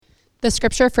The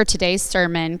scripture for today's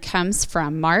sermon comes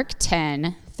from Mark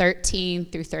 10, 13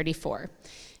 through 34.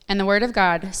 And the word of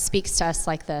God speaks to us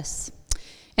like this.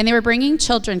 And they were bringing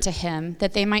children to him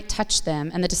that they might touch them,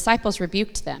 and the disciples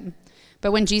rebuked them.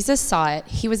 But when Jesus saw it,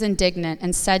 he was indignant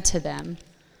and said to them,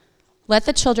 "Let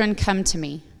the children come to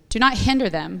me. Do not hinder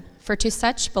them, for to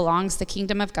such belongs the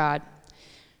kingdom of God.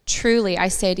 Truly, I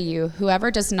say to you,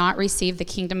 whoever does not receive the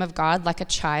kingdom of God like a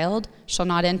child shall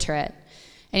not enter it."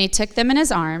 And he took them in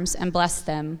his arms and blessed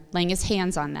them, laying his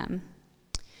hands on them.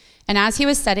 And as he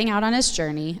was setting out on his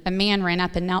journey, a man ran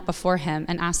up and knelt before him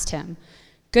and asked him,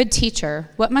 "Good teacher,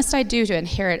 what must I do to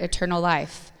inherit eternal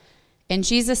life?" And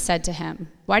Jesus said to him,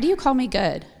 "Why do you call me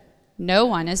good? No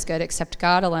one is good except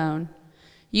God alone.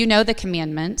 You know the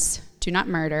commandments: do not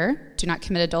murder, do not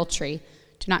commit adultery,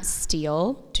 do not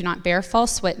steal, do not bear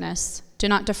false witness, do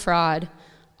not defraud,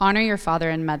 honor your father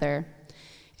and mother."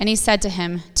 And he said to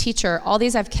him, "Teacher, all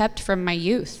these I've kept from my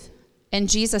youth." And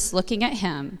Jesus, looking at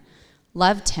him,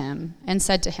 loved him and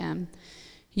said to him,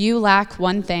 "You lack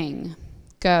one thing.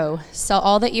 Go, sell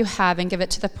all that you have and give it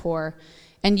to the poor,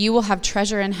 and you will have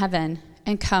treasure in heaven.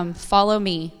 And come, follow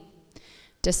me."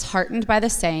 Disheartened by the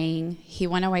saying, he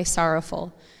went away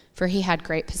sorrowful, for he had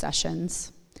great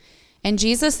possessions. And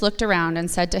Jesus looked around and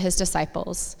said to his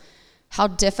disciples, "How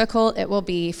difficult it will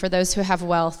be for those who have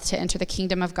wealth to enter the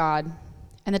kingdom of God."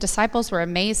 And the disciples were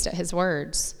amazed at his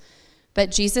words. But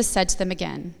Jesus said to them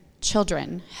again,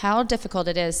 "Children, how difficult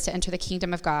it is to enter the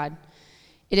kingdom of God.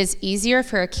 It is easier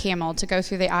for a camel to go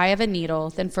through the eye of a needle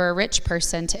than for a rich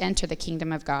person to enter the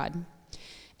kingdom of God."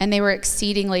 And they were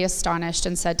exceedingly astonished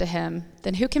and said to him,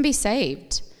 "Then who can be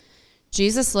saved?"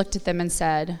 Jesus looked at them and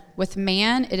said, "With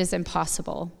man it is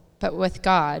impossible, but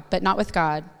not with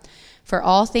God. For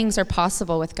all things are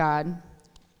possible with God."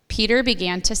 Peter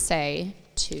began to say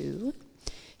to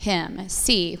him,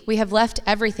 "See, we have left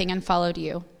everything and followed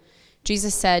you."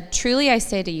 Jesus said, "Truly I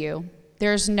say to you,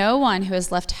 there is no one who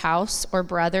has left house or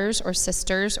brothers or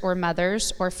sisters or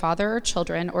mothers or father or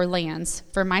children or lands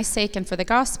for my sake and for the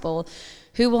gospel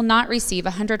who will not receive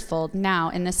 100-fold now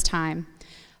in this time,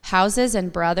 houses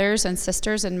and brothers and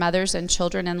sisters and mothers and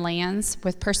children and lands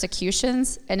with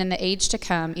persecutions, and in the age to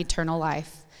come eternal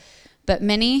life. But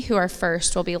many who are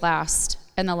first will be last,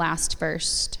 and the last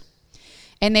first."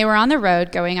 And they were on the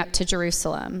road going up to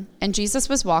Jerusalem, and Jesus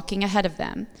was walking ahead of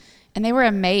them. And they were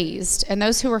amazed, and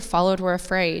those who were followed were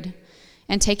afraid.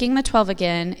 And taking the 12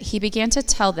 again, he began to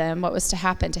tell them what was to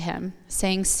happen to him,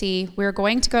 saying, "See, we are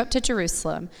going to go up to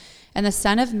Jerusalem, and the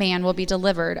Son of Man will be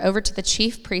delivered over to the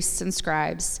chief priests and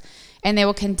scribes, and they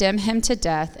will condemn him to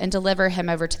death and deliver him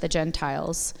over to the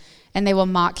Gentiles. And they will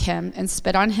mock him and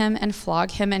spit on him and flog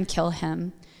him and kill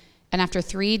him. And after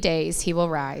 3 days he will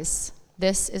rise."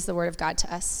 This is the word of God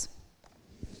to us.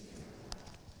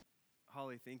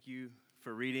 Holly, thank you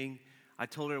for reading. I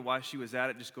told her while she was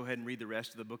at it, just go ahead and read the rest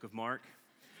of the book of Mark,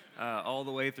 all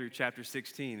the way through chapter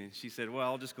 16. And she said, well,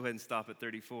 I'll just go ahead and stop at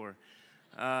 34.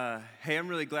 Hey, I'm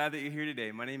really glad that you're here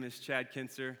today. My name is Chad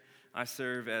Kinser. I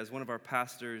serve as one of our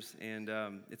pastors, and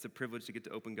it's a privilege to get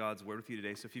to open God's word with you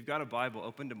today. So if you've got a Bible,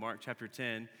 open to Mark chapter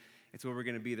 10. It's where we're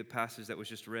going to be the passage that was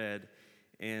just read.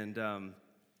 And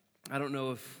I don't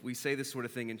know if we say this sort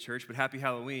of thing in church, but happy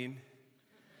Halloween.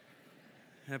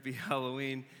 Happy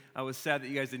Halloween. I was sad that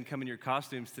you guys didn't come in your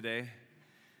costumes today.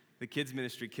 The kids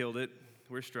ministry killed it.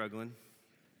 We're struggling.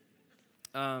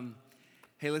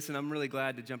 Hey, listen, I'm really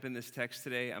glad to jump in this text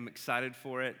today. I'm excited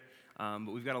for it,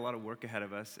 but we've got a lot of work ahead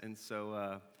of us, and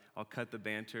so I'll cut the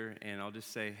banter, and I'll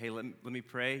just say, hey, let me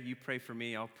pray. You pray for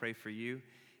me, I'll pray for you,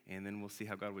 and then we'll see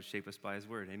how God would shape us by his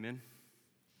word. Amen?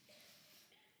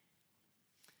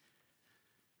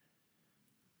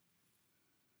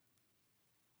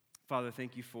 Father,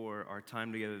 thank you for our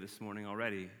time together this morning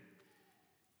already.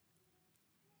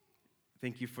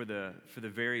 Thank you for the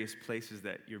various places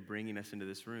that you're bringing us into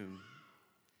this room.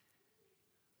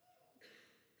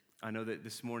 I know that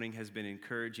this morning has been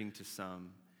encouraging to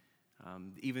some.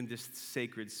 Even this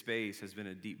sacred space has been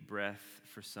a deep breath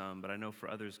for some, but I know for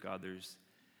others, God,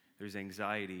 there's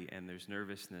anxiety and there's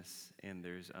nervousness and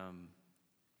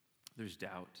there's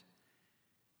doubt.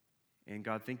 And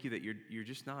God, thank you that you're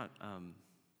just not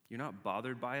you're not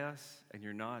bothered by us, and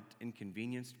you're not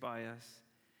inconvenienced by us,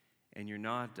 and you're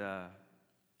not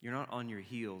on your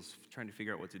heels trying to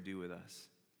figure out what to do with us.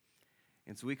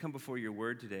 And so we come before your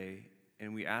word today,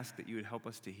 and we ask that you would help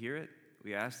us to hear it.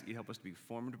 We ask that you help us to be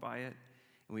formed by it,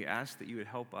 and we ask that you would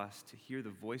help us to hear the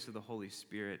voice of the Holy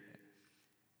Spirit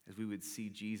as we would see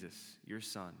Jesus, your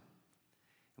Son.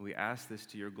 And we ask this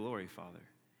to your glory, Father.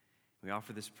 We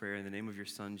offer this prayer in the name of your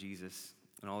Son, Jesus.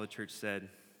 And all the church said,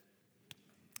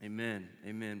 amen,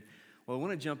 amen. Well, I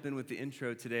want to jump in with the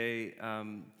intro today,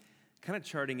 kind of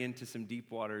charting into some deep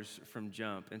waters from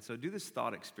Jump. And so do this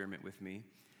thought experiment with me.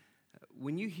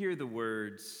 When you hear the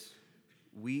words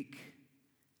weak,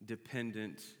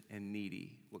 dependent, and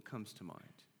needy, what comes to mind?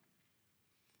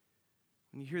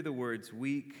 When you hear the words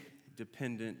weak,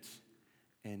 dependent,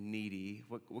 and needy,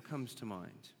 what comes to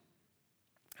mind?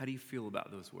 How do you feel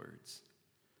about those words?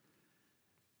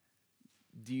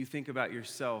 Do you think about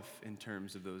yourself in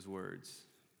terms of those words?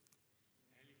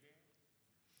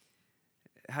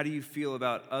 How do you feel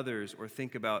about others or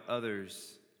think about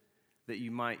others that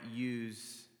you might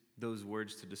use those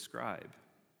words to describe?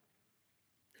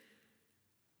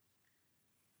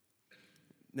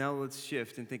 Now let's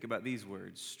shift and think about these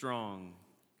words: strong,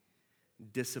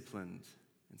 disciplined,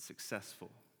 and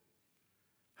successful.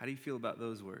 How do you feel about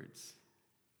those words?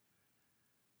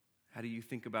 How do you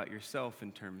think about yourself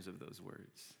in terms of those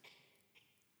words?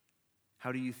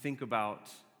 How do you think about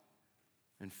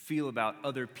and feel about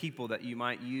other people that you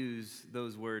might use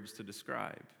those words to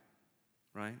describe,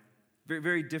 right? Very,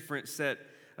 very different set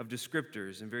of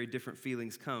descriptors and very different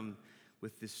feelings come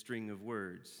with this string of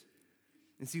words.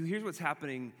 And see, here's what's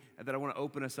happening that I want to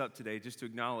open us up today just to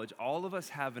acknowledge. All of us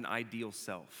have an ideal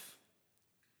self.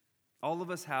 All of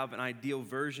us have an ideal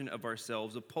version of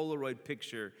ourselves, a Polaroid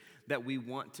picture that we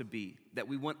want to be, that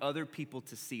we want other people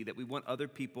to see, that we want other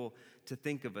people to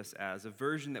think of us as, a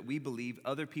version that we believe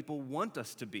other people want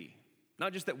us to be.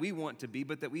 Not just that we want to be,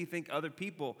 but that we think other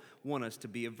people want us to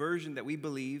be, a version that we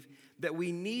believe that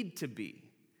we need to be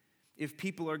if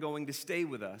people are going to stay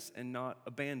with us and not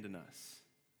abandon us.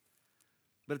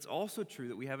 But it's also true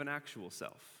that we have an actual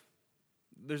self.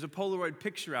 There's a Polaroid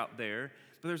picture out there,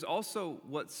 but there's also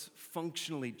what's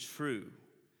functionally true.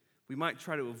 We might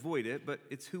try to avoid it, but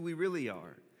it's who we really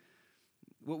are.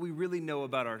 What we really know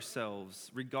about ourselves,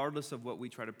 regardless of what we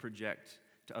try to project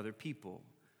to other people,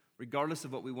 regardless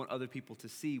of what we want other people to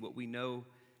see, what we know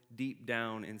deep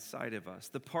down inside of us.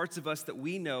 The parts of us that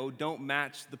we know don't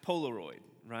match the Polaroid,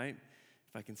 right?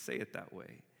 If I can say it that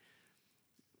way.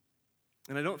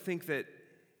 And I don't think that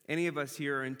any of us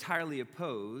here are entirely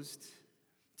opposed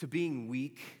to being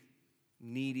weak,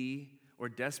 needy, or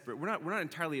desperate. We're not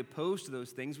entirely opposed to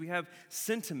those things. We have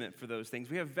sentiment for those things.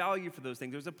 We have value for those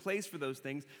things. There's a place for those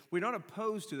things. We're not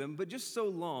opposed to them, but just so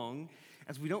long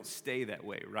as we don't stay that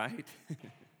way, right?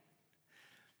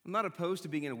 I'm not opposed to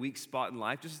being in a weak spot in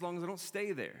life just as long as I don't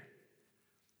stay there.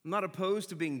 I'm not opposed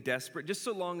to being desperate just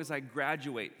so long as I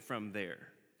graduate from there.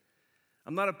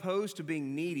 I'm not opposed to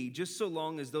being needy just so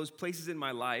long as those places in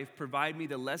my life provide me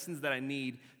the lessons that I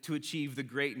need to achieve the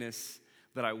greatness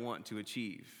that I want to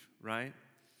achieve, right?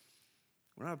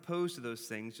 We're not opposed to those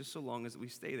things just so long as we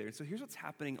stay there. And so here's what's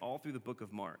happening all through the book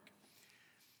of Mark.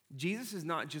 Jesus is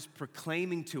not just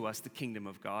proclaiming to us the kingdom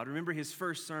of God. Remember his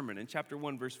first sermon in chapter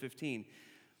 1, verse 15.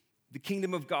 The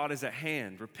kingdom of God is at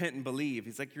hand. Repent and believe.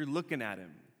 He's like, you're looking at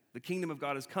him. The kingdom of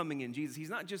God is coming in Jesus. He's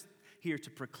not just here to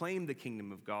proclaim the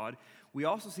kingdom of God. We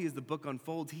also see as the book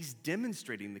unfolds, he's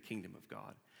demonstrating the kingdom of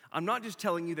God. I'm not just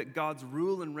telling you that God's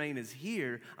rule and reign is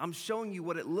here. I'm showing you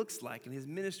what it looks like in his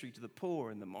ministry to the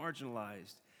poor and the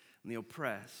marginalized and the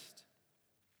oppressed,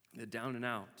 the down and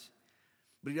out.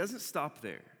 But he doesn't stop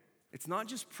there. It's not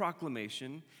just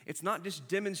proclamation. It's not just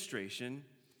demonstration.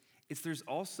 There's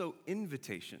also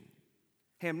invitation.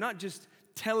 Hey, I'm not just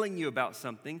telling you about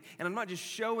something, and I'm not just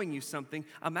showing you something.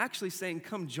 I'm actually saying,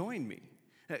 come join me.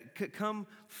 Come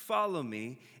follow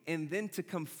me. And then to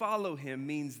come follow him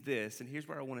means this, and here's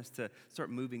where I want us to start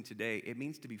moving today. It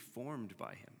means to be formed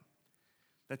by him.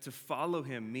 That to follow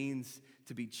him means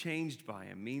to be changed by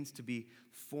him, means to be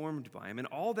formed by him. And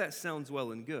all that sounds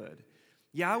well and good.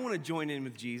 Yeah, I want to join in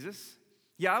with Jesus.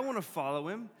 Yeah, I want to follow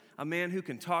him. A man who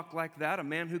can talk like that, a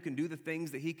man who can do the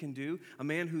things that he can do, a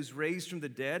man who's raised from the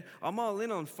dead. I'm all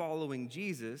in on following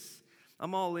Jesus.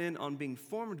 I'm all in on being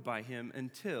formed by him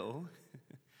until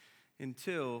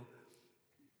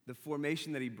the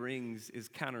formation that he brings is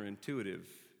counterintuitive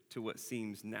to what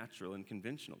seems natural and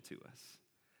conventional to us.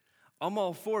 I'm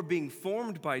all for being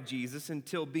formed by Jesus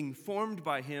until being formed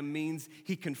by him means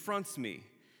he confronts me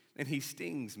and he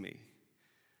stings me.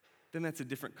 Then that's a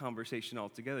different conversation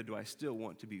altogether. Do I still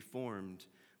want to be formed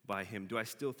by him? Do I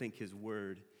still think his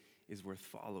word is worth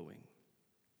following?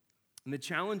 And the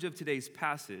challenge of today's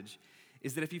passage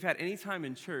is that if you've had any time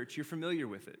in church, you're familiar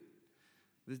with it.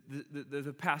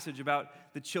 The passage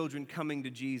about the children coming to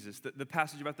Jesus, the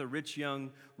passage about the rich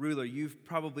young ruler, you've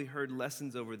probably heard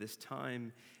lessons over this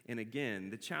time and again.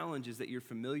 The challenge is that you're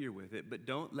familiar with it, but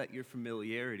don't let your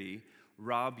familiarity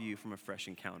rob you from a fresh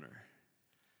encounter.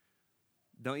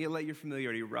 Don't you let your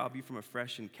familiarity rob you from a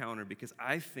fresh encounter, because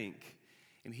I think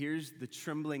And here's the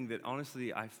trembling that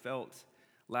honestly I felt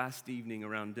last evening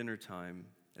around dinner time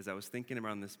as I was thinking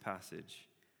around this passage.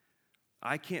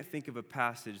 I can't think of a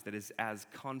passage that is as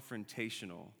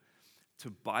confrontational to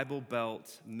Bible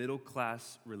Belt,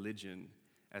 middle-class religion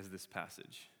as this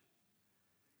passage.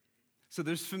 So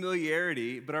there's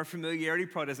familiarity, but our familiarity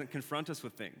probably doesn't confront us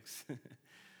with things.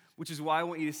 Which is why I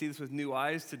want you to see this with new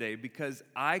eyes today, because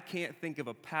I can't think of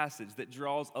a passage that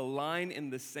draws a line in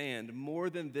the sand more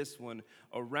than this one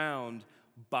around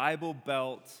Bible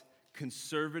Belt,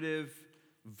 conservative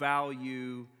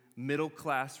value,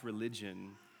 middle-class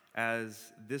religion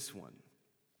as this one.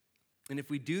 And if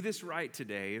we do this right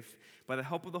today, if by the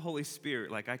help of the Holy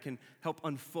Spirit, like I can help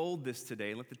unfold this today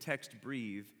and let the text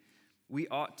breathe, we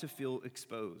ought to feel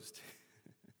exposed.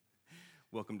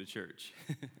 Welcome to church.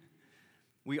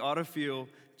 We ought to feel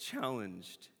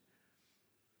challenged.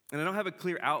 And I don't have a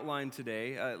clear outline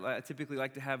today. I typically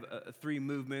like to have 3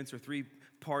 movements or 3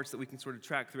 parts that we can sort of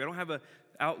track through. I don't have an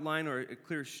outline or a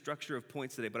clear structure of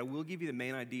points today, but I will give you the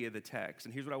main idea of the text.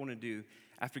 And here's what I want to do.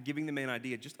 After giving the main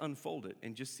idea, just unfold it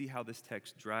and just see how this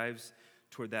text drives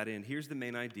toward that end. Here's the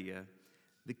main idea.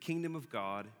 The kingdom of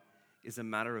God is a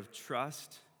matter of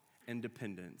trust and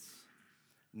dependence,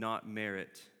 not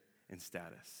merit and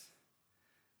status.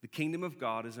 The kingdom of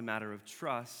God is a matter of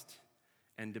trust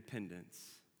and dependence,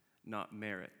 not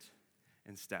merit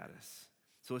and status.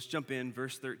 So let's jump in,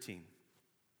 verse 13.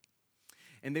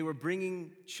 And they were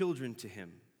bringing children to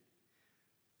him,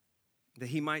 that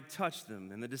he might touch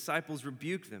them, and the disciples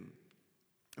rebuked them.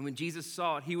 And when Jesus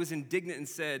saw it, he was indignant and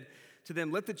said to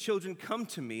them, "Let the children come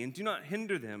to me, and do not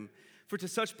hinder them, for to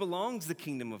such belongs the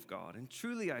kingdom of God. And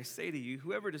truly I say to you,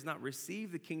 whoever does not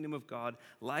receive the kingdom of God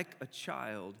like a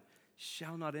child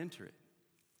shall not enter it."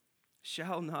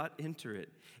 Shall not enter it.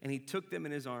 And he took them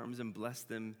in his arms and blessed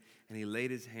them, and he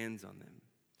laid his hands on them.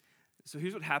 So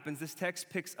here's what happens. This text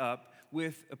picks up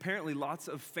with apparently lots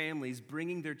of families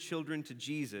bringing their children to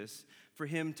Jesus for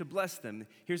him to bless them.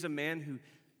 Here's a man who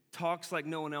talks like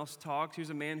no one else talks.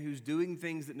 Here's a man who's doing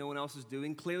things that no one else is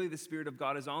doing. Clearly the Spirit of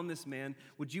God is on this man.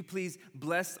 Would you please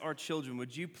bless our children?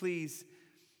 Would you please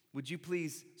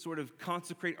sort of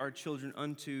consecrate our children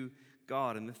unto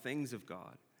God and the things of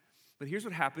God? But here's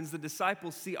what happens. The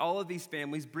disciples see all of these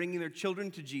families bringing their children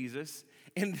to Jesus,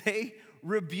 and they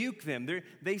rebuke them.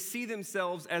 They see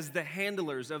themselves as the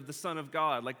handlers of the Son of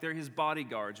God, like they're his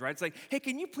bodyguards, right? It's like, hey,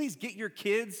 can you please get your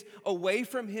kids away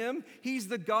from him? He's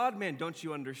the God-man, don't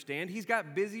you understand? He's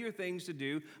got busier things to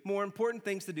do, more important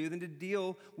things to do than to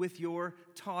deal with your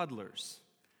toddlers.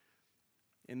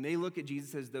 And they look at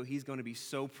Jesus as though he's going to be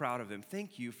so proud of them.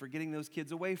 Thank you for getting those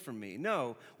kids away from me.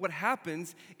 No, what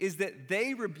happens is that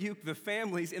they rebuke the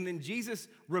families, and then Jesus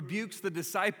rebukes the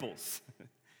disciples.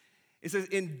 It says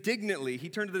indignantly, he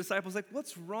turned to the disciples like,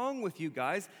 what's wrong with you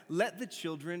guys? Let the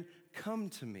children come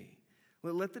to me.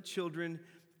 Let the children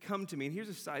come to me. And here's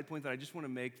a side point that I just want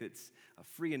to make that's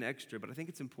free and extra, but I think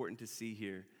it's important to see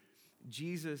here.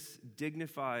 Jesus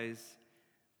dignifies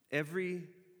every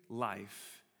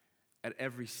life at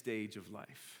every stage of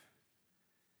life.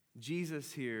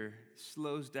 Jesus here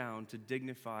slows down to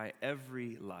dignify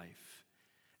every life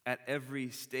at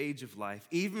every stage of life,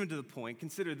 even to the point,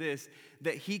 consider this,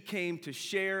 that he came to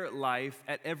share life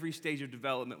at every stage of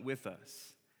development with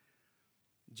us.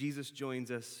 Jesus joins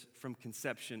us from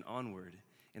conception onward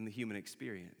in the human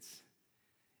experience.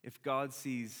 If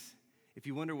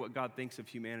you wonder what God thinks of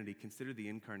humanity, consider the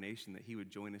incarnation, that he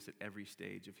would join us at every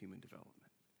stage of human development.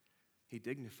 He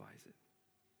dignifies it.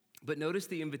 But notice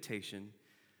the invitation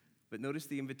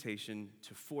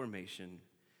to formation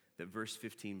that verse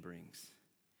 15 brings.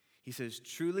 He says,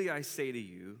 truly I say to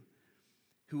you,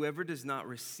 whoever does not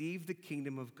receive the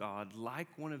kingdom of God like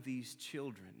one of these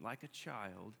children, like a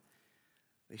child,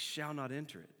 they shall not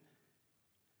enter it.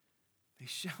 They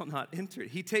shall not enter it.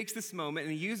 He takes this moment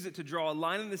and he uses it to draw a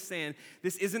line in the sand.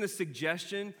 This isn't a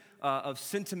suggestion of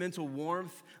sentimental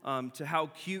warmth to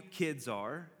how cute kids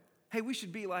are. Hey, we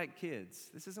should be like kids.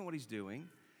 This isn't what he's doing.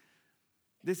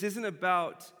 This isn't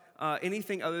about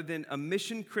anything other than a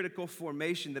mission-critical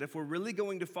formation that if we're really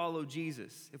going to follow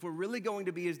Jesus, if we're really going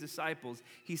to be his disciples,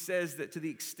 he says that to the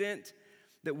extent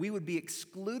that we would be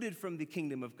excluded from the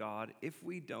kingdom of God if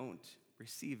we don't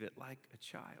receive it like a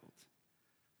child.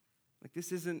 Like,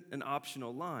 this isn't an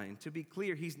optional line. To be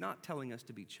clear, he's not telling us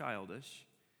to be childish.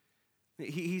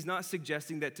 He's not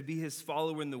suggesting that to be his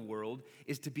follower in the world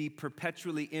is to be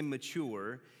perpetually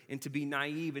immature and to be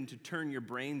naive and to turn your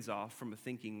brains off from a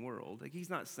thinking world. Like, he's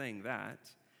not saying that.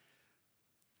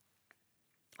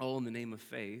 All in the name of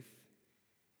faith.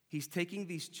 He's taking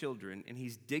these children and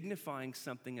he's dignifying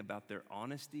something about their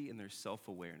honesty and their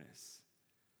self-awareness.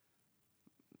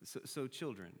 So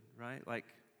children, right? Like,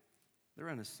 they're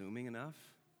unassuming enough.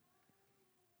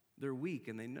 They're weak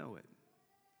and they know it.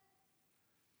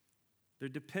 They're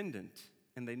dependent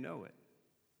and they know it.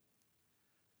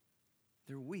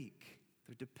 They're weak.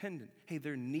 They're dependent. Hey,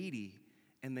 they're needy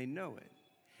and they know it.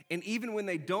 And even when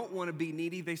they don't want to be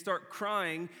needy, they start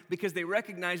crying because they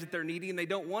recognize that they're needy and they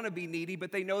don't want to be needy,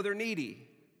 but they know they're needy.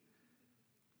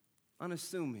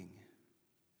 Unassuming.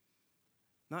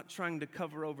 Not trying to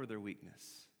cover over their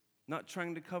weakness. Not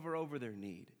trying to cover over their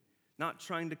need. Not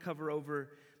trying to cover over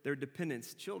their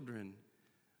dependence. Children,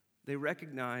 they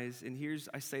recognize, and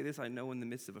I say this, I know in the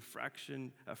midst of a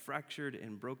fractured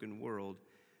and broken world,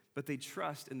 but they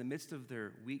trust in the midst of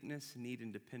their weakness, need,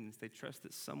 and dependence, they trust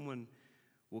that someone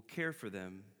will care for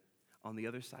them on the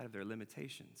other side of their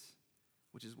limitations,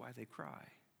 which is why they cry,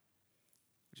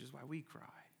 which is why we cry,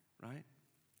 right?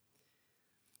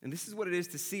 And this is what it is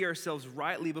to see ourselves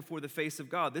rightly before the face of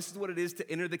God. This is what it is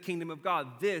to enter the kingdom of God.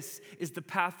 This is the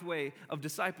pathway of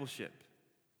discipleship.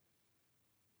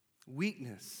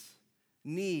 Weakness,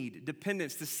 need,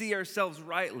 dependence, to see ourselves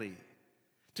rightly,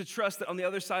 to trust that on the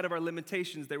other side of our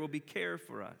limitations there will be care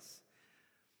for us.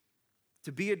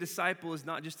 To be a disciple is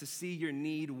not just to see your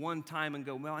need one time and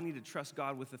go, well, I need to trust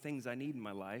God with the things I need in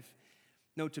my life.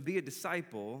 No, to be a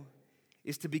disciple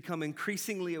is to become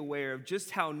increasingly aware of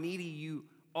just how needy you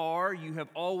have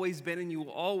always been, and you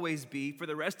will always be for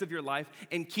the rest of your life,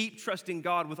 and keep trusting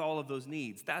God with all of those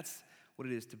needs. That's what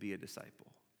it is to be a disciple.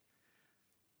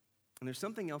 And there's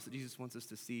something else that Jesus wants us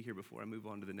to see here before I move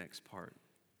on to the next part.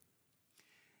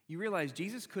 You realize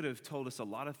Jesus could have told us a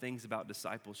lot of things about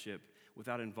discipleship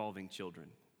without involving children.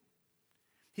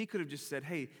 He could have just said,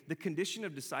 hey, the condition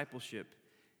of discipleship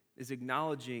is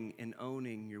acknowledging and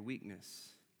owning your weakness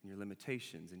and your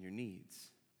limitations and your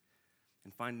needs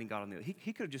and finding God on the other.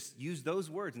 He could have just used those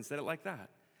words and said it like that.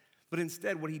 But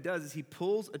instead, what he does is he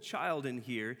pulls a child in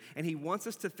here, and he wants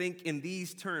us to think in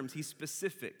these terms. He's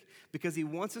specific because he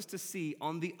wants us to see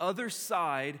on the other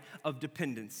side of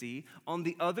dependency, on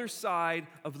the other side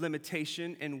of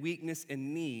limitation and weakness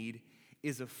and need,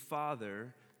 is a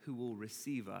Father who will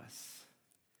receive us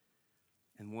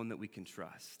and one that we can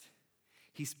trust.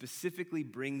 He specifically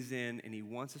brings in, and he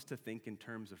wants us to think in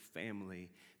terms of family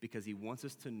because he wants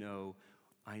us to know,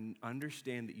 I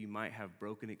understand that you might have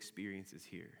broken experiences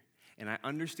here. And I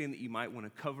understand that you might want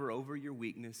to cover over your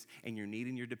weakness and your need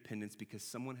and your dependence because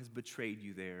someone has betrayed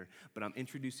you there, but I'm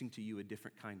introducing to you a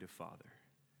different kind of Father.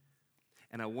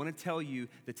 And I want to tell you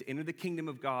that to enter the kingdom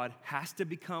of God has to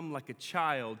become like a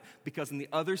child, because on the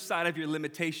other side of your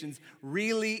limitations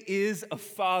really is a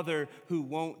Father who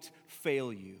won't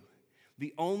fail you.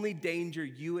 The only danger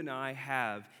you and I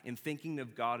have in thinking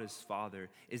of God as Father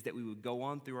is that we would go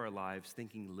on through our lives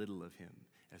thinking little of him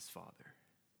as Father.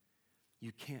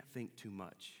 You can't think too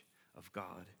much of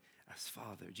God as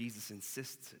Father. Jesus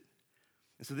insists it.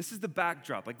 And so this is the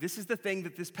backdrop. Like, this is the thing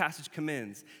that this passage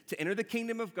commends. To enter the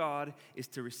kingdom of God is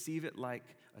to receive it like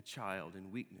a child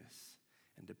in weakness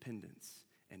and dependence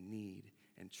and need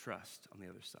and trust on the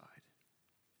other side.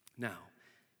 Now,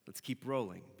 let's keep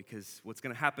rolling, because what's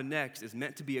going to happen next is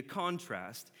meant to be a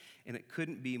contrast, and it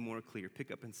couldn't be more clear. Pick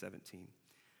up in 17.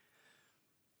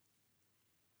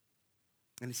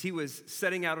 And as he was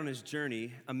setting out on his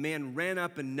journey, a man ran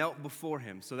up and knelt before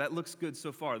him. So that looks good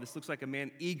so far. This looks like a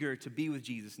man eager to be with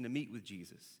Jesus and to meet with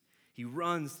Jesus. He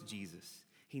runs to Jesus.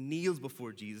 He kneels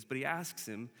before Jesus, but he asks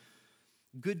him,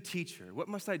 "Good teacher, what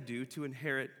must I do to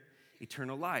inherit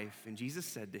eternal life?" And Jesus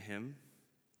said to him,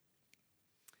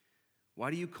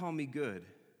 "Why do you call me good?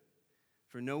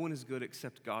 For no one is good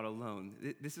except God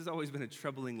alone." This has always been a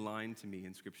troubling line to me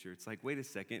in Scripture. It's like, wait a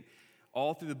second.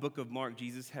 All through the book of Mark,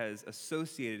 Jesus has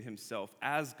associated himself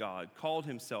as God, called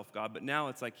himself God, but now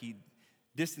it's like he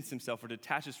distanced himself or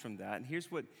detaches from that. And here's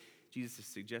what Jesus is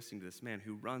suggesting to this man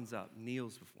who runs up,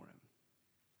 kneels before him.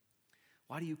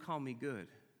 "Why do you call me good?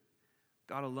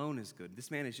 God alone is good." This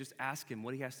man has just asked him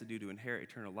what he has to do to inherit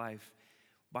eternal life.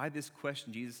 By this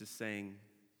question, Jesus is saying,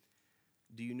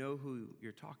 do you know who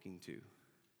you're talking to?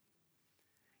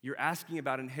 You're asking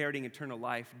about inheriting eternal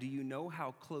life. Do you know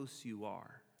how close you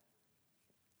are?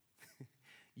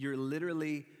 You're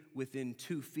literally within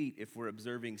 2 feet if we're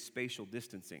observing spatial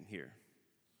distancing here.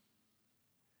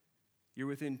 You're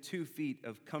within 2 feet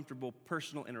of comfortable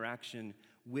personal interaction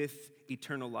with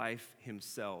eternal life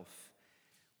himself.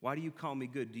 Why do you call me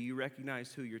good? Do you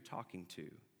recognize who you're talking to?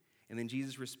 And then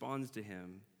Jesus responds to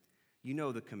him, you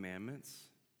know the commandments.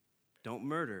 Don't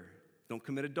murder. Don't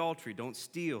commit adultery. Don't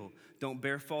steal. Don't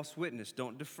bear false witness.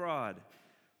 Don't defraud.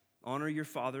 Honor your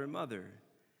father and mother.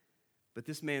 But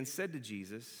this man said to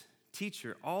Jesus,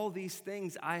 "Teacher, all these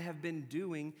things I have been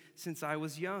doing since I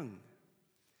was young."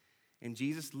 And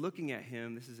Jesus looking at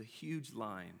him, this is a huge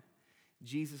line.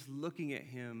 Jesus looking at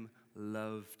him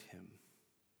loved him.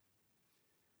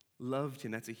 Loved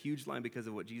him. That's a huge line because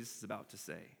of what Jesus is about to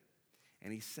say.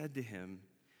 And he said to him,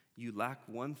 you lack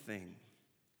one thing.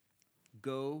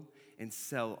 Go and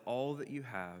sell all that you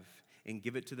have and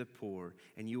give it to the poor,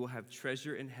 and you will have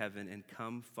treasure in heaven, and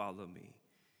come follow me.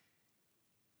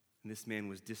 And this man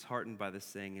was disheartened by the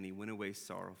saying, and he went away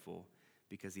sorrowful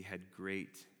because he had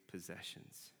great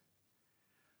possessions.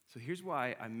 So here's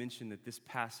why I mentioned that this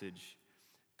passage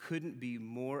couldn't be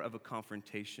more of a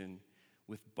confrontation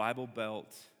with Bible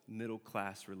Belt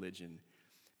middle-class religion,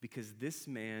 because this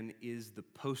man is the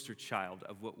poster child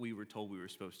of what we were told we were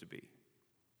supposed to be.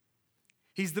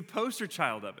 He's the poster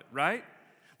child of it, right?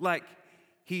 Like,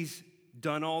 he's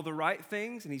done all the right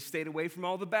things and he's stayed away from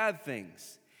all the bad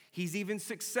things. He's even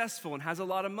successful and has a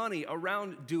lot of money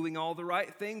around doing all the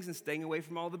right things and staying away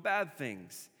from all the bad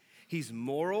things. He's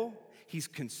moral, he's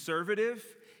conservative,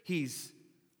 he's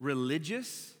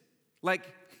religious. Like,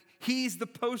 he's the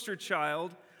poster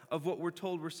child of what we're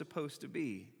told we're supposed to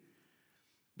be.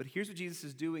 But here's what Jesus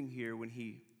is doing here when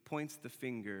he points the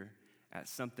finger at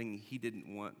something he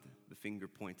didn't want the finger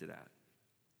pointed at.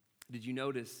 Did you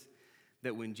notice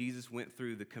that when Jesus went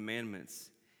through the commandments,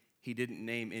 he didn't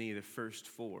name any of the first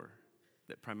 4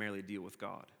 that primarily deal with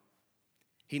God?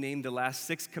 He named the last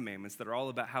 6 commandments that are all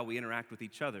about how we interact with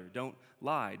each other. Don't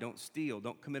lie, don't steal,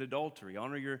 don't commit adultery,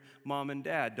 honor your mom and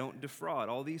dad, don't defraud,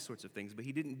 all these sorts of things. But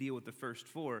he didn't deal with the first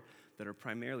 4 that are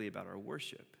primarily about our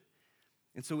worship.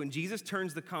 And so when Jesus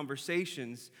turns the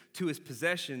conversations to his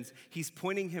possessions, he's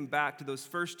pointing him back to those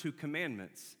first 2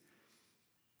 commandments.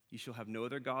 You shall have no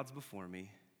other gods before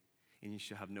me, and you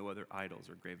shall have no other idols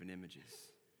or graven images.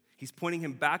 He's pointing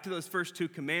him back to those first 2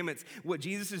 commandments. What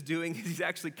Jesus is doing is he's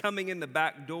actually coming in the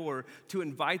back door to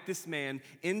invite this man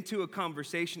into a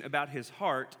conversation about his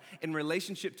heart in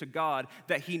relationship to God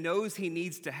that he knows he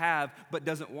needs to have but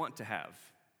doesn't want to have.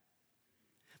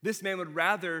 This man would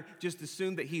rather just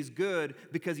assume that he's good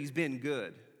because he's been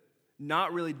good,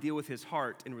 not really deal with his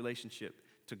heart in relationship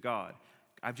to God.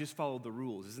 I've just followed the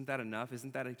rules. Isn't that enough?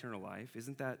 Isn't that eternal life?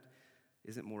 Isn't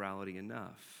morality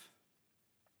enough?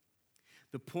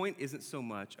 The point isn't so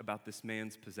much about this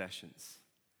man's possessions.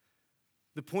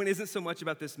 The point isn't so much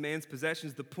about this man's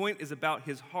possessions. The point is about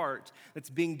his heart that's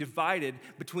being divided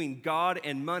between God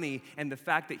and money and the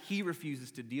fact that he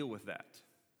refuses to deal with that.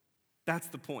 That's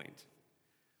the point.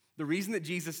 The reason that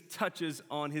Jesus touches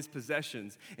on his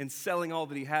possessions and selling all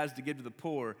that he has to give to the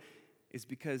poor is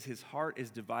because his heart is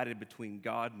divided between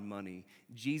God and money.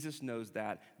 Jesus knows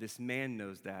that, this man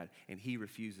knows that, and he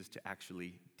refuses to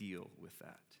actually deal with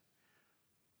that.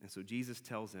 And so Jesus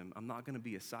tells him, I'm not going to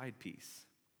be a side piece.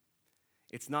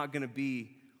 It's not going to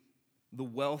be the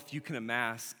wealth you can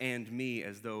amass and me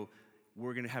as though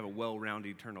we're going to have a well-rounded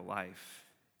eternal life.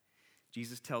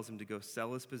 Jesus tells him to go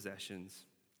sell his possessions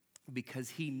because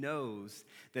he knows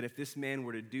that if this man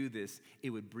were to do this, it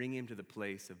would bring him to the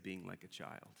place of being like a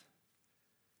child.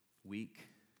 Weak,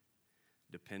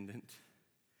 dependent,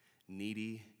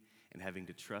 needy, and having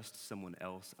to trust someone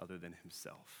else other than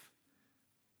himself.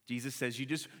 Jesus says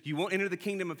you won't enter the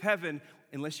kingdom of heaven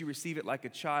unless you receive it like a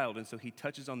child. And so he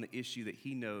touches on the issue that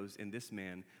he knows in this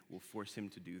man will force him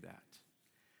to do that.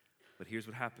 But here's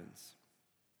what happens.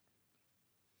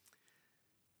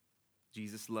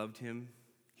 Jesus loved him.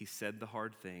 He said the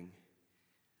hard thing.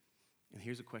 And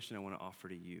here's a question I want to offer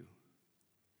to you.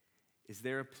 Is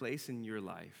there a place in your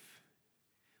life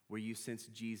where you sense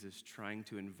Jesus trying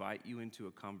to invite you into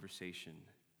a conversation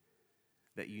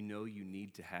that you know you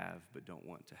need to have but don't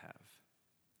want to have?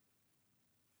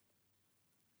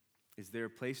 Is there a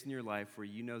place in your life where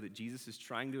you know that Jesus is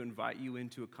trying to invite you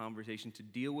into a conversation to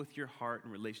deal with your heart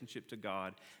and relationship to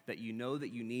God that you know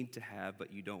that you need to have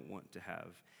but you don't want to have?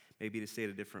 Maybe to say it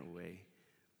a different way,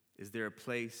 is there a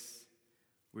place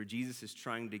where Jesus is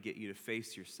trying to get you to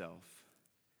face yourself,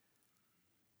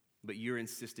 but you're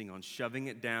insisting on shoving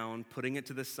it down, putting it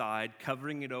to the side,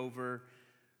 covering it over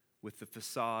with the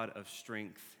facade of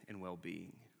strength and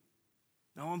well-being?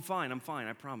 No, I'm fine,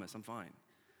 I promise, I'm fine.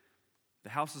 The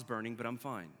house is burning, but I'm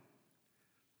fine.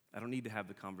 I don't need to have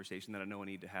the conversation that I know I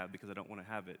need to have because I don't want to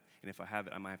have it. And if I have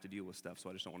it, I might have to deal with stuff, so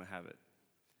I just don't want to have it.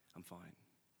 I'm fine.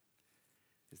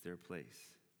 Is there a place?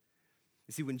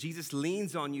 You see, when Jesus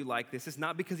leans on you like this, it's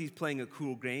not because he's playing a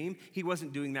cool game. He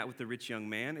wasn't doing that with the rich young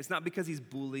man. It's not because he's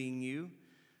bullying you.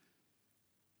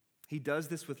 He does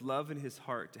this with love in his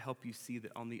heart to help you see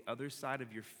that on the other side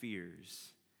of your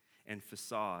fears and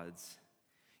facades,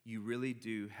 you really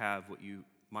do have what you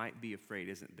might be afraid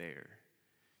isn't there.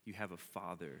 You have a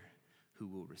Father who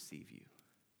will receive you.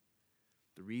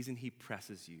 The reason he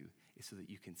presses you is so that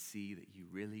you can see that you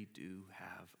really do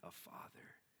have a Father.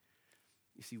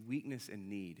 You see, weakness and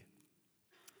need,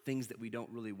 things that we don't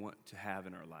really want to have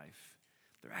in our life,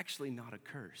 they're actually not a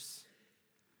curse.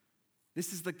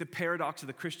 This is like the paradox of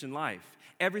the Christian life.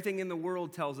 Everything in the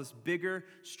world tells us bigger,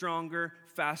 stronger,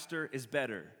 faster is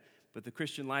better. But the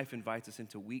Christian life invites us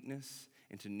into weakness,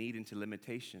 into need, into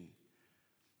limitation.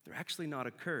 They're actually not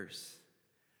a curse,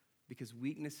 because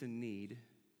weakness and need,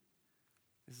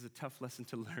 this is a tough lesson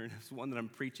to learn. It's one that I'm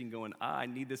preaching going, I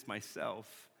need this myself.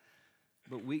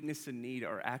 But weakness and need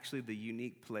are actually the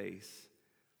unique place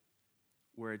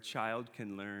where a child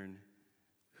can learn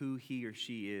who he or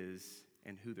she is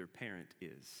and who their parent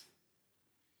is.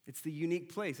 It's the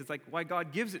unique place. It's like why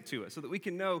God gives it to us, so that we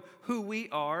can know who we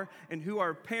are and who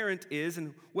our parent is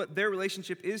and what their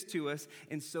relationship is to us,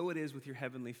 and so it is with your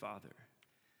Heavenly Father.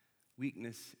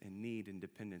 Weakness and need and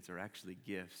dependence are actually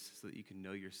gifts so that you can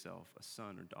know yourself a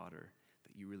son or daughter,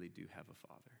 that you really do have a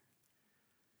Father.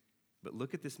 But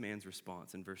look at this man's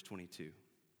response in verse 22.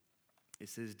 It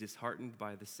says, disheartened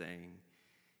by the saying,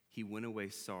 he went away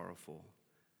sorrowful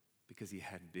because he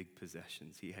had big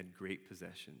possessions. He had great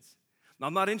possessions. Now,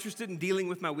 I'm not interested in dealing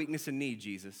with my weakness and need,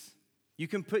 Jesus. You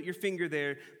can put your finger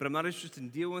there, but I'm not interested in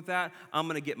dealing with that. I'm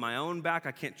going to get my own back.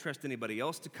 I can't trust anybody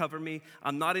else to cover me.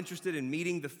 I'm not interested in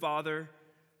meeting the Father.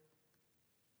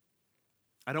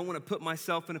 I don't want to put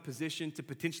myself in a position to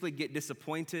potentially get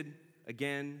disappointed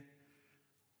again.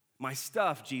 My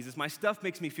stuff, Jesus, my stuff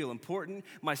makes me feel important.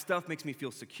 My stuff makes me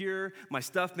feel secure. My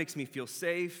stuff makes me feel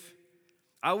safe.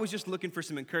 I was just looking for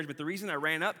some encouragement. The reason I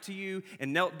ran up to you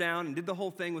and knelt down and did the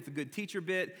whole thing with the good teacher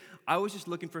bit, I was just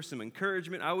looking for some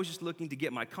encouragement. I was just looking to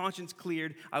get my conscience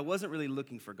cleared. I wasn't really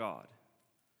looking for God.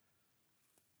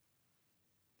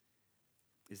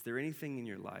 Is there anything in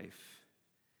your life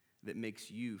that makes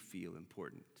you feel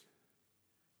important,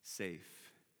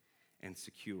 safe, and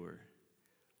secure,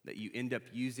 that you end up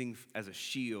using as a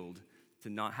shield to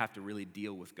not have to really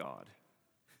deal with God?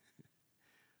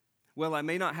 Well, I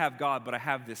may not have God, but I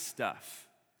have this stuff.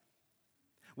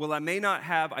 Well, I may not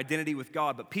have identity with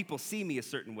God, but people see me a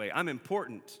certain way. I'm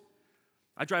important.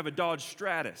 I drive a Dodge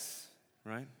Stratus,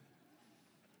 right?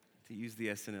 To use the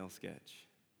SNL sketch.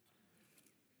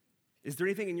 Is there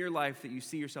anything in your life that you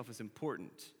see yourself as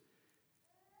important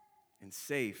and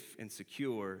safe and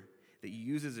secure that you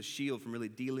use as a shield from really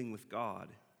dealing with God?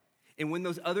 And when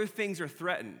those other things are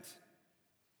threatened,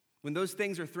 when those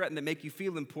things are threatened that make you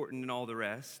feel important and all the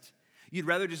rest, you'd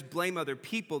rather just blame other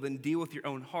people than deal with your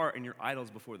own heart and your idols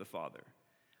before the Father.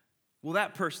 Well,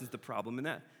 that person's the problem.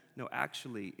 No,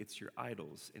 actually, it's your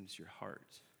idols and it's your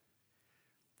heart.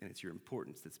 And it's your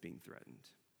importance that's being threatened.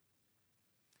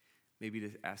 Maybe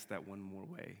to ask that one more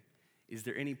way. Is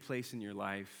there any place in your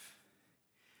life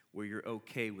where you're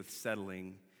okay with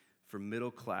settling for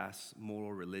middle-class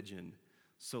moral religion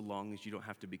so long as you don't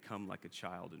have to become like a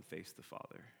child and face the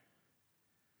Father?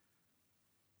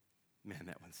 Man,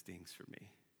 that one stings for me.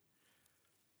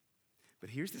 But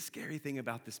here's the scary thing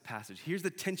about this passage. Here's the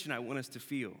tension I want us to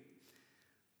feel.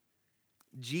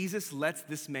 Jesus lets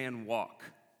this man walk.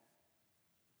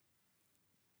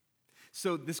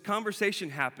 So this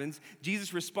conversation happens.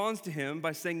 Jesus responds to him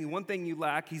by saying, the one thing you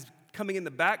lack, he's coming in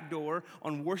the back door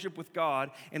on worship with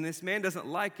God, and this man doesn't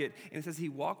like it, and it says he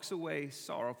walks away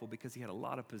sorrowful because he had a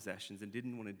lot of possessions and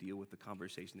didn't want to deal with the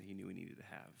conversation that he knew he needed to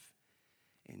have.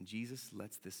 And Jesus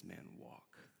lets this man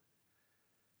walk.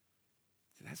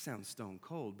 So that sounds stone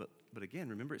cold, but again,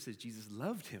 remember it says Jesus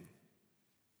loved him.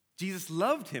 Jesus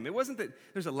loved him. It wasn't that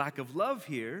there's a lack of love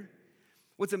here.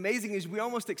 What's amazing is we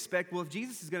almost expect, well, if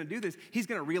Jesus is going to do this, he's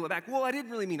going to reel it back. Well, I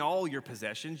didn't really mean all your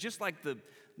possessions, just like the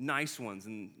nice ones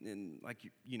and like,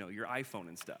 you know, your iPhone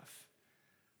and stuff.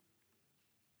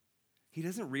 He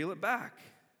doesn't reel it back.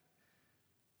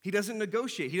 He doesn't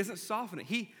negotiate. He doesn't soften it.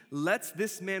 He lets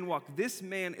this man walk. This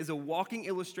man is a walking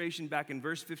illustration back in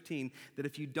verse 15 that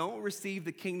if you don't receive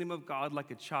the kingdom of God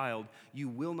like a child, you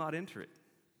will not enter it.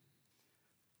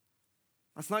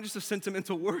 That's not just a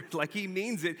sentimental word. Like he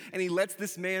means it, and he lets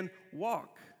this man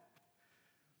walk.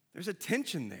 There's a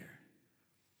tension there.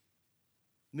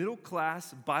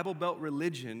 Middle-class, Bible Belt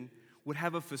religion would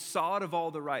have a facade of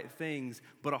all the right things,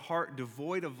 but a heart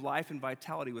devoid of life and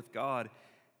vitality with God.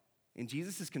 And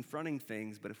Jesus is confronting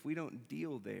things, but if we don't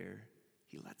deal there,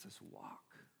 he lets us walk.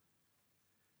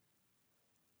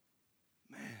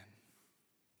 Man.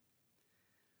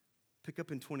 Pick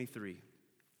up in 23.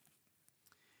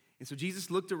 And so Jesus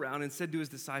looked around and said to his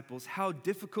disciples, how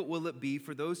difficult will it be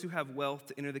for those who have wealth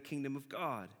to enter the kingdom of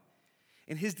God?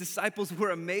 And his disciples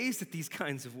were amazed at these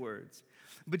kinds of words.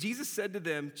 But Jesus said to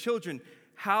them, children,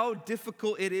 how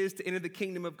difficult it is to enter the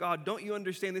kingdom of God. Don't you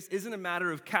understand? This isn't a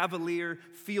matter of cavalier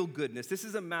feel-goodness. This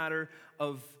is a matter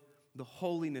of the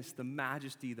holiness, the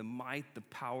majesty, the might, the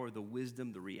power, the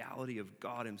wisdom, the reality of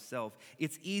God himself.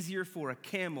 It's easier for a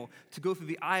camel to go through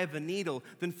the eye of a needle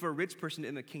than for a rich person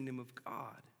in the kingdom of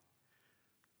God.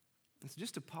 And so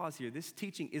just to pause here, this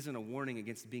teaching isn't a warning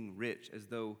against being rich as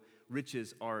though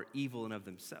riches are evil in of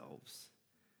themselves.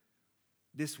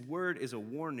 This word is a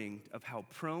warning of how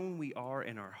prone we are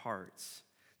in our hearts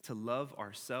to love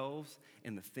ourselves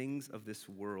and the things of this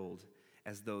world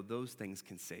as though those things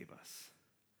can save us.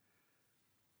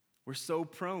 We're so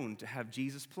prone to have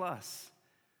Jesus plus,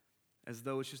 as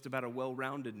though it's just about a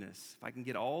well-roundedness. If I can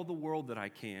get all the world that I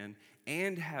can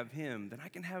and have him, then I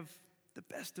can have the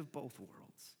best of both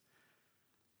worlds.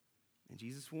 And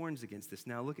Jesus warns against this.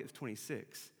 Now look at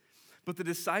 26. But the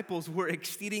disciples were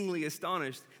exceedingly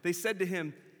astonished. They said to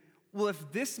him, well,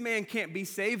 if this man can't be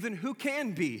saved, then who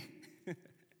can be?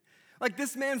 Like,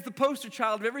 this man's the poster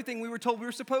child of everything we were told we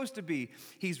were supposed to be.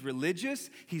 He's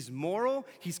religious, he's moral,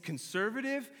 he's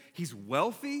conservative, he's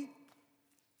wealthy.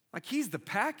 Like, he's the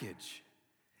package.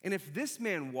 And if this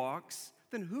man walks,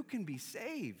 then who can be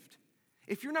saved?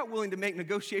 If you're not willing to make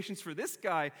negotiations for this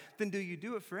guy, then do you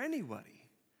do it for anybody?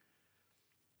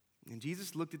 And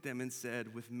Jesus looked at them and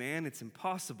said, with man it's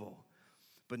impossible,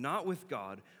 but not with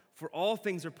God. For all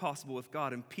things are possible with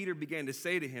God. And Peter began to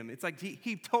say to him, it's like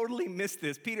he totally missed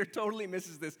this. Peter totally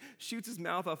misses this, shoots his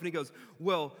mouth off, and he goes,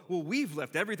 well, we've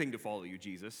left everything to follow you,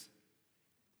 Jesus.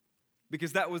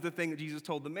 Because that was the thing that Jesus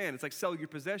told the man. It's like, sell your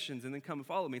possessions and then come and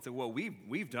follow me. It's like, well,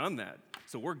 we've done that,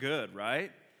 so we're good,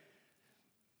 right?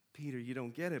 Peter, you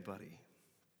don't get it, buddy.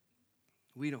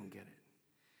 We don't get it.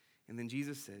 And then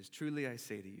Jesus says, truly I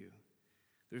say to you,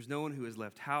 there's no one who has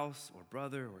left house or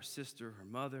brother or sister or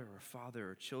mother or father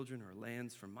or children or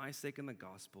lands for my sake and the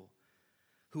gospel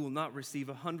who will not receive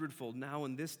 100-fold now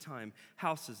in this time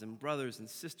houses and brothers and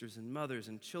sisters and mothers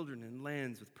and children and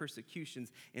lands with persecutions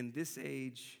in this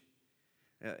age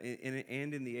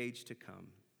and in the age to come,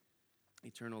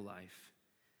 eternal life.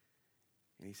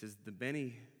 And he says, the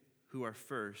many who are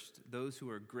first, those who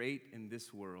are great in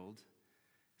this world,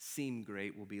 seem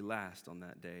great will be last on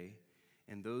that day.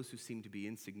 And those who seem to be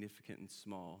insignificant and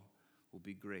small will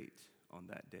be great on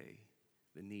that day.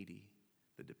 The needy,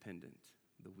 the dependent,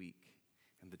 the weak,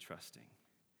 and the trusting.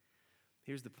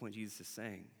 Here's the point Jesus is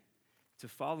saying. To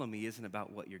follow me isn't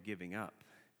about what you're giving up.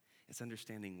 It's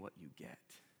understanding what you get.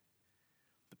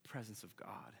 The presence of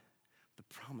God, the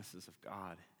promises of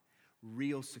God,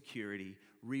 real security,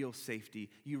 real safety.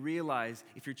 You realize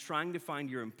if you're trying to find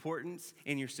your importance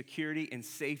and your security and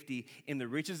safety in the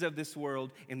riches of this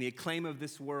world and the acclaim of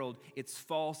this world, it's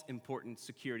false importance,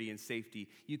 security, and safety.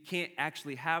 You can't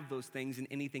actually have those things in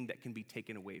anything that can be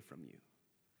taken away from you.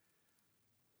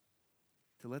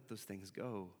 To let those things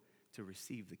go to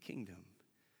receive the kingdom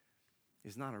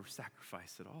is not a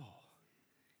sacrifice at all.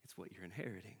 It's what you're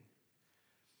inheriting.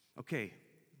 Okay,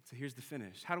 so here's the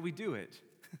finish. How do we do it?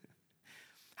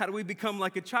 How do we become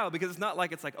like a child? Because it's not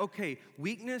like it's like, okay,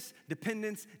 weakness,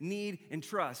 dependence, need, and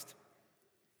trust.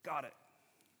 Got it.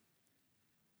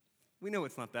 We know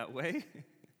it's not that way. I'm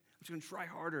just going to try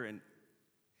harder and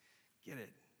get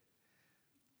it.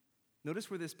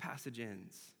 Notice where this passage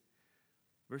ends.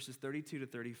 Verses 32 to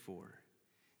 34.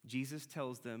 Jesus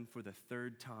tells them for the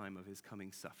third time of his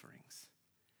coming sufferings.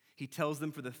 He tells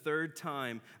them for the third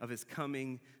time of his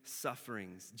coming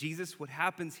sufferings. Jesus, what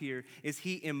happens here is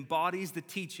he embodies the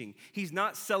teaching. He's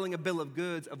not selling a bill of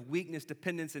goods of weakness,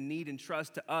 dependence, and need and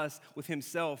trust to us with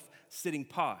himself sitting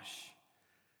posh.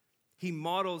 He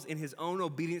models in his own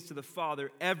obedience to the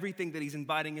Father everything that he's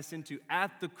inviting us into.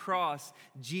 At the cross,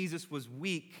 Jesus was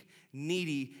weak,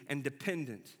 needy, and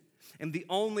dependent. And the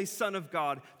only Son of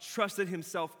God trusted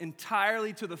himself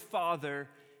entirely to the Father,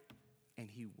 and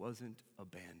he wasn't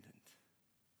abandoned.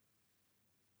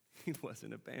 He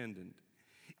wasn't abandoned.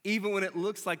 Even when it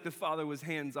looks like the Father was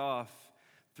hands off,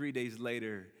 3 days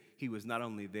later, he was not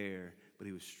only there, but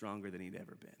he was stronger than he'd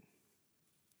ever been.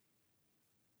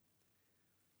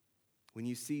 When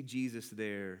you see Jesus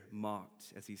there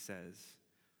mocked, as he says,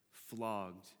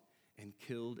 flogged and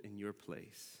killed in your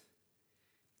place,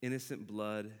 innocent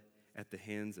blood at the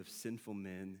hands of sinful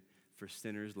men for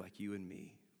sinners like you and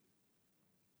me,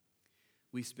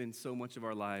 we spend so much of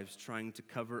our lives trying to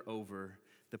cover over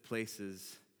the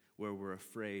places where we're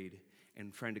afraid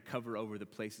and trying to cover over the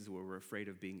places where we're afraid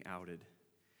of being outed.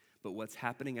 But what's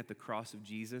happening at the cross of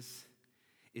Jesus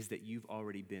is that you've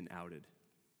already been outed.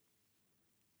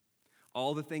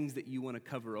 All the things that you want to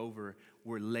cover over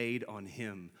were laid on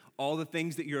him. All the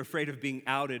things that you're afraid of being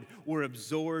outed were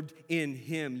absorbed in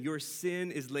him. Your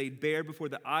sin is laid bare before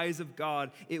the eyes of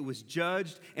God. It was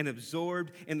judged and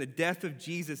absorbed in the death of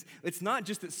Jesus. It's not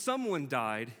just that someone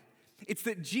died, it's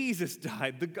that Jesus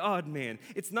died, the God-man.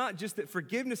 It's not just that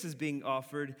forgiveness is being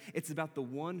offered, it's about the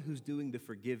one who's doing the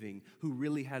forgiving, who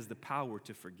really has the power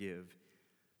to forgive.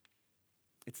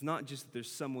 It's not just that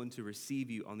there's someone to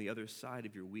receive you on the other side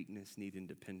of your weakness, need, and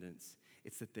dependence.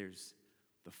 It's that there's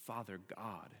the Father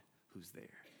God who's there.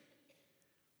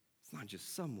 It's not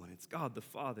just someone, it's God the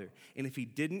Father. And if he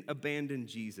didn't abandon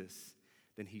Jesus,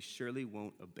 then he surely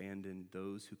won't abandon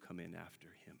those who come in after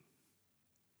him.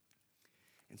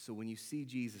 And so when you see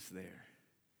Jesus there,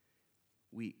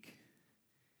 weak,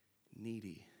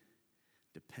 needy,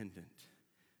 dependent,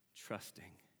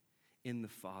 trusting in the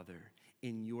Father,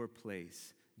 in your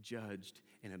place, judged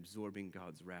and absorbing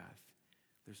God's wrath,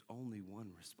 there's only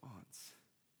one response.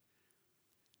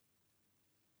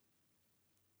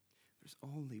 There's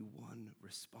only one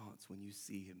response when you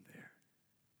see him there.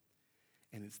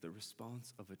 And it's the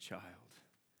response of a child.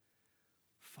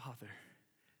 Father,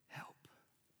 help.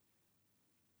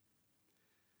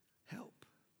 Help.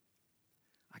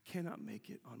 I cannot make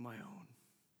it on my own.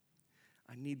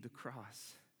 I need the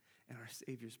cross and our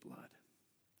Savior's blood.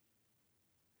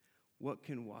 What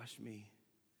can wash me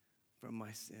from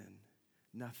my sin?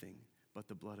 Nothing but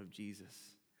the blood of Jesus.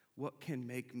 What can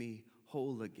make me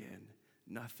whole again?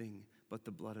 Nothing but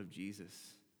the blood of Jesus.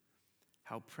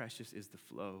 How precious is the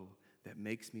flow that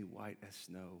makes me white as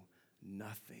snow?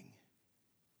 Nothing.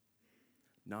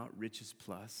 Not riches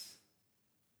plus.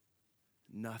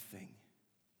 Nothing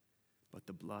but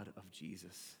the blood of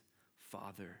Jesus.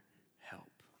 Father,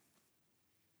 help.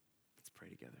 Let's pray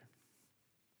together.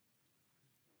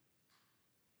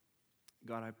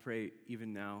 God, I pray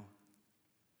even now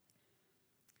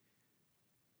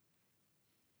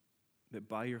that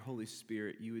by your Holy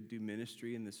Spirit, you would do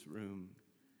ministry in this room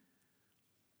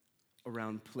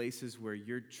around places where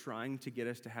you're trying to get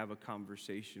us to have a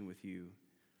conversation with you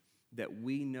that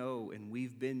we know and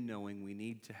we've been knowing we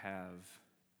need to have,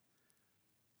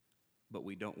 but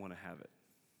we don't want to have it.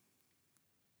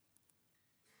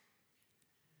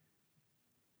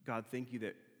 God, thank you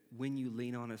that when you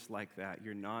lean on us like that,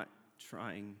 you're not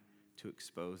trying to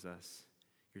expose us.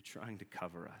 You're trying to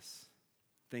cover us.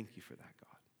 Thank you for that, God.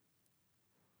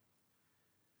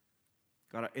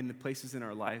 God, in the places in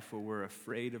our life where we're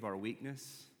afraid of our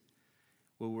weakness,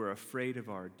 where we're afraid of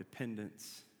our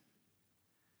dependence,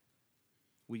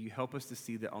 will you help us to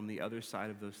see that on the other side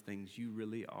of those things, you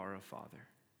really are a father?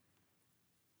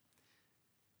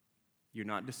 You're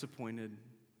not disappointed.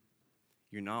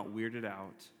 You're not weirded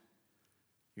out.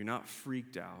 You're not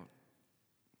freaked out.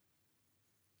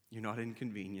 You're not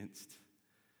inconvenienced.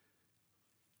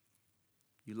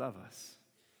 You love us.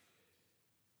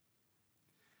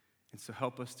 And so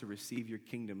help us to receive your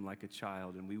kingdom like a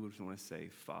child, and we would want to say,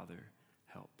 Father,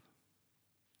 help.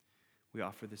 We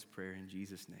offer this prayer in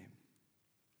Jesus' name.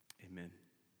 Amen.